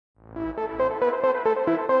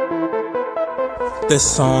This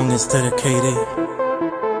song is dedicated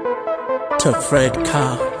to Fred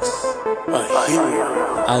Cox.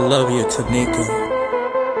 I love you, Tanika,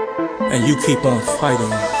 and you keep on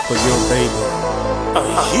fighting for your baby.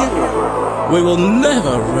 We will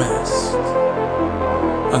never rest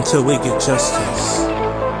until we get justice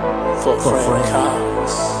for Fred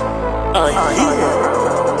Cox.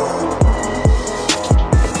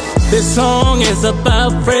 This song is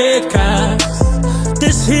about Fred Cox.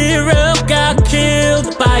 This hero got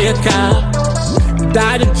killed by a cop.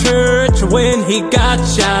 Died in church when he got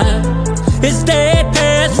shot. His dad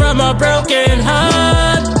passed from a broken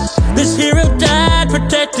heart. This hero died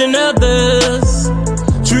protecting others.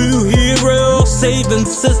 True hero saving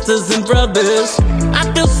sisters and brothers.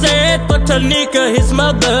 I feel sad for Tanika, his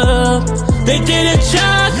mother. They didn't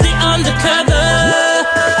charge the undercover.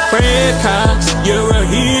 Fred Cox, you're a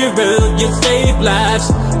hero, you save lives.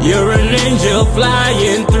 You're an angel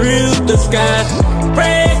flying through the sky.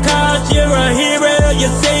 Fred Cox, you're a hero, you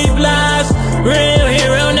save lives. Real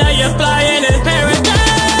hero, now you're flying in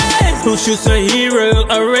paradise. Who shoots a hero,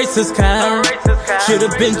 a racist cop? Should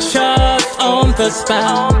have been charged on the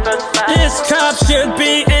spot. This cop should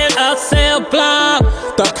be in a cell block.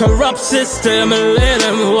 The corrupt system let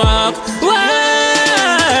him walk.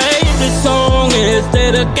 Why? This song is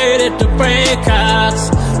dedicated to Fred Cox.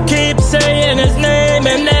 Keep saying his name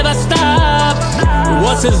and never stop.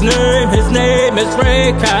 What's his name? His name is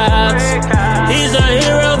Fred Cox. He's a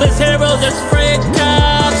hero, this hero is Fred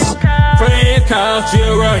Cox. Fred Cox,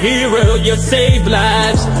 you're a hero, you save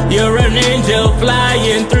lives. You're an angel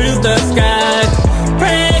flying through the sky.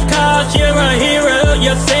 Fred Cox, you're a hero,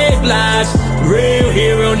 you save lives. Real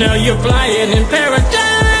hero, now you're flying in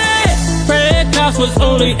paradise. Fred Cox was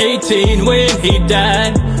only 18 when he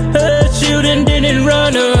died. Her shooting didn't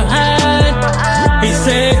run or hide. He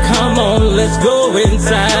said, come on, let's go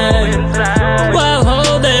inside, while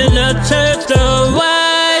holding a church door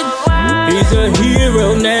wide. He's a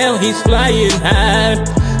hero now, he's flying high,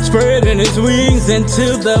 spreading his wings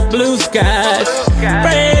into the blue skies.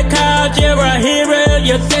 Fred Cox, you're a hero,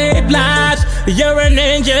 you save lives. You're an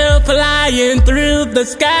angel flying through the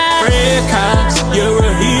sky. Fred Cox, you're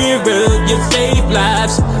a hero, you save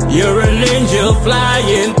lives. You're an angel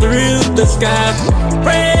flying through the sky.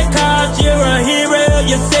 Fred Cox, you're a hero,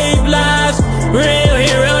 you save lives. Real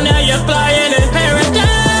hero, now you're flying in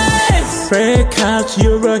paradise. Fred Cox,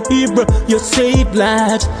 you're a hero, you save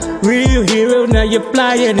lives. Real hero, now you're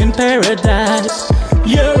flying in paradise.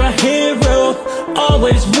 You're a hero,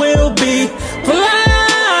 always will be, flying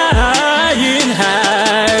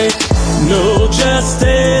high. No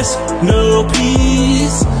justice, no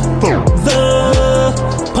peace for the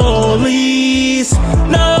police.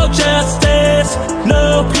 No justice,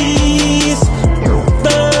 no peace for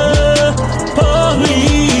the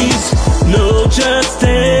police. No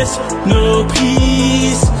justice, no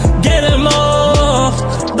peace. Get them off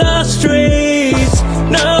the streets.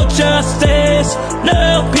 No justice, no